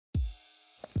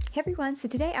Hey everyone, so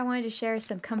today I wanted to share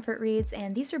some comfort reads,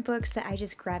 and these are books that I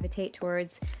just gravitate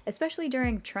towards, especially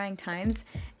during trying times,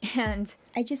 and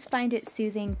I just find it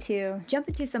soothing to jump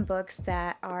into some books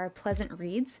that are pleasant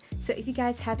reads. So if you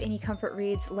guys have any comfort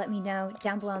reads, let me know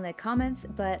down below in the comments,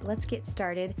 but let's get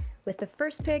started with the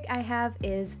first pick I have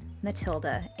is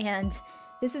Matilda, and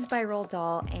this is by Roald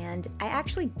Dahl, and I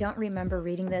actually don't remember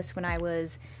reading this when I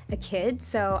was a kid,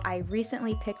 so I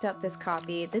recently picked up this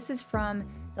copy. This is from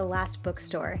the last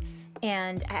bookstore,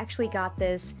 and I actually got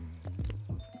this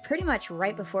pretty much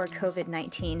right before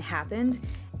COVID-19 happened,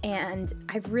 and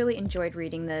I've really enjoyed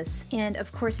reading this. And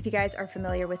of course, if you guys are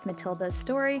familiar with Matilda's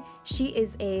story, she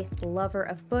is a lover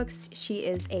of books, she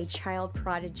is a child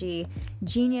prodigy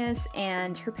genius,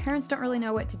 and her parents don't really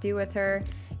know what to do with her.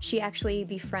 She actually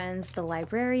befriends the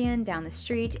librarian down the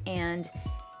street, and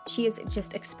she is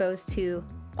just exposed to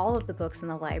all of the books in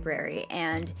the library,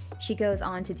 and she goes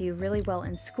on to do really well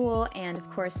in school. And of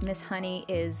course, Miss Honey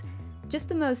is just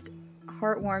the most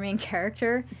heartwarming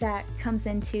character that comes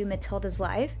into Matilda's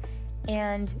life,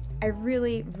 and I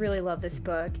really love this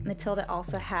book. Matilda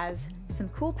also has some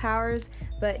cool powers,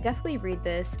 but definitely read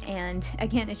this, and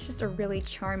again, it's just a really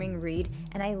charming read,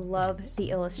 and I love the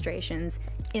illustrations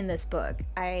in this book.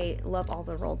 I love all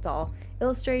the Roald Dahl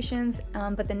illustrations,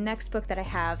 but the next book that I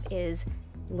have is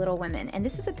Little Women, and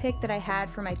this is a pick that I had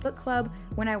for my book club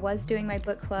when I was doing my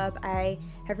book club. I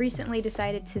have recently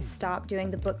decided to stop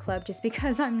doing the book club just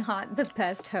because I'm not the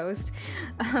best host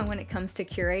when it comes to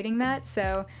curating that,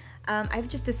 so I've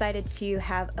just decided to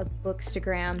have a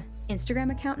Bookstagram Instagram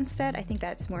account instead. I think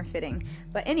that's more fitting.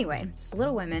 But anyway,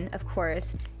 Little Women, of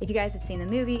course, if you guys have seen the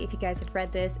movie, if you guys have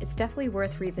read this, it's definitely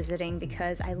worth revisiting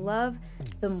because I love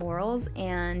the morals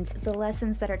and the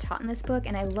lessons that are taught in this book,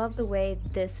 and I love the way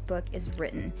this book is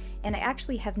written. And I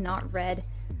actually have not read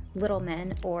Little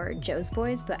Men or Joe's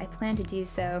Boys, but I plan to do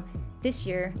so this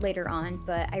year later on.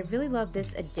 But I really love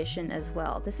this edition as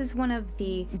well. This is one of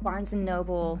the Barnes &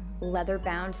 Noble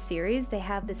leather-bound series. They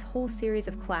have this whole series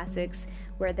of classics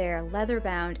where they're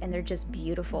leather-bound and they're just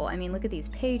beautiful. I mean, look at these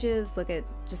pages, look at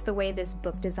just the way this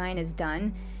book design is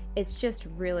done. It's just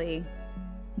really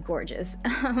gorgeous.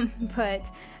 But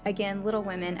again, Little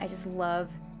Women, I just love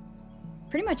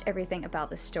pretty much everything about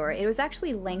the story. It was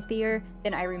actually lengthier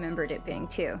than I remembered it being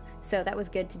too, so that was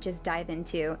good to just dive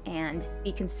into and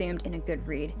be consumed in a good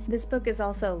read. This book is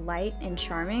also light and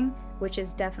charming, which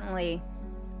is definitely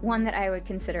one that I would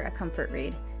consider a comfort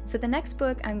read. So the next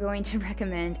book I'm going to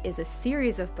recommend is a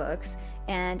series of books,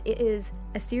 and it is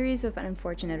a series of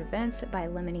unfortunate events by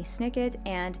Lemony Snicket,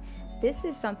 and this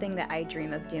is something that I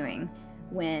dream of doing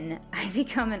when I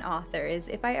become an author, is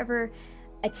if I ever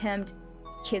attempt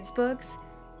kids books,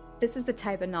 this is the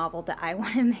type of novel that I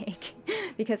want to make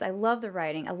because I love the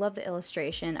writing, I love the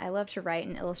illustration, I love to write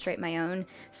and illustrate my own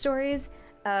stories,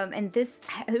 and this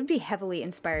would be heavily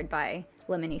inspired by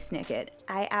Lemony Snicket.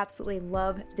 I absolutely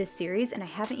love this series, and I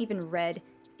haven't even read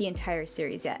the entire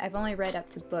series yet. I've only read up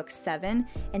to book 7,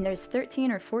 and there's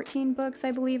 13 or 14 books,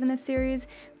 I believe, in this series,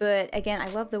 but again, I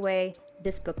love the way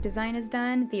this book design is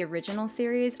done. The original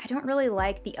series, I don't really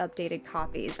like the updated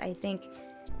copies. I think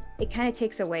it kind of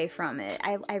takes away from it.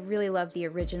 I really love the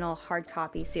original hard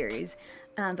copy series.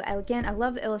 But again, I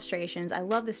love the illustrations, I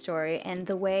love the story, and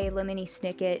the way Lemony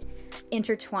Snicket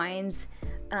intertwines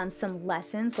some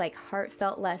lessons, like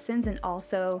heartfelt lessons, and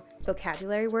also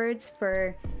vocabulary words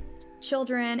for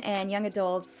children and young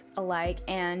adults alike,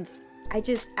 and I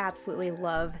just absolutely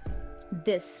love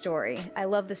this story. I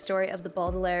love the story of the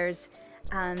Baudelaires.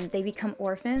 They become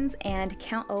orphans, and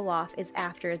Count Olaf is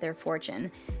after their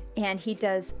fortune. And he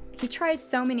tries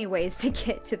so many ways to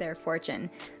get to their fortune,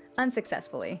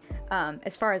 unsuccessfully,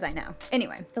 as far as I know.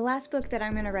 Anyway, the last book that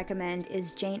I'm going to recommend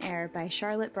is Jane Eyre by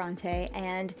Charlotte Bronte,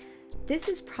 and this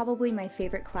is probably my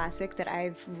favorite classic that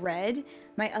I've read.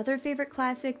 My other favorite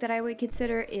classic that I would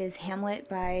consider is Hamlet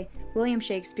by William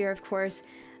Shakespeare, of course,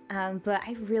 but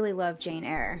I really love Jane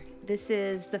Eyre. This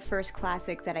is the first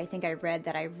classic that I think I read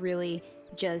that I really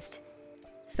just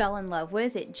fell in love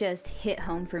with. It just hit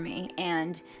home for me,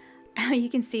 and you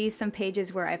can see some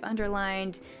pages where I've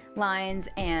underlined lines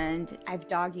and I've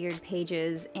dog-eared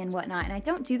pages and whatnot, and I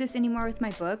don't do this anymore with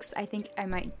my books. I think I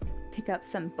might pick up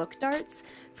some book darts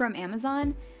from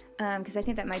Amazon because I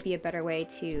think that might be a better way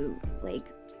to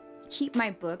like keep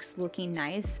my books looking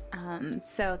nice,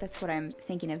 so that's what I'm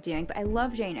thinking of doing. But I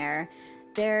love Jane Eyre.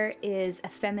 There is a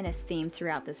feminist theme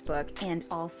throughout this book, and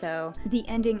also the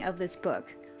ending of this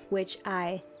book, which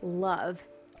I love,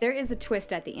 There is a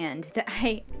twist at the end that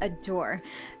I adore.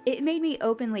 It made me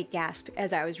openly gasp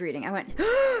as I was reading. I went,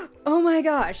 oh my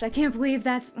gosh, I can't believe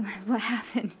that's what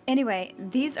happened. Anyway,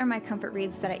 these are my comfort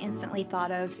reads that I instantly thought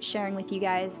of sharing with you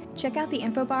guys. Check out the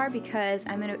info bar because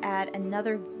I'm going to add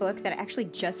another book that I actually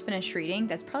just finished reading.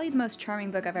 That's probably the most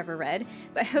charming book I've ever read.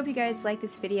 But I hope you guys like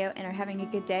this video and are having a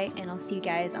good day, and I'll see you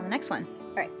guys on the next one.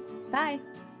 All right, bye!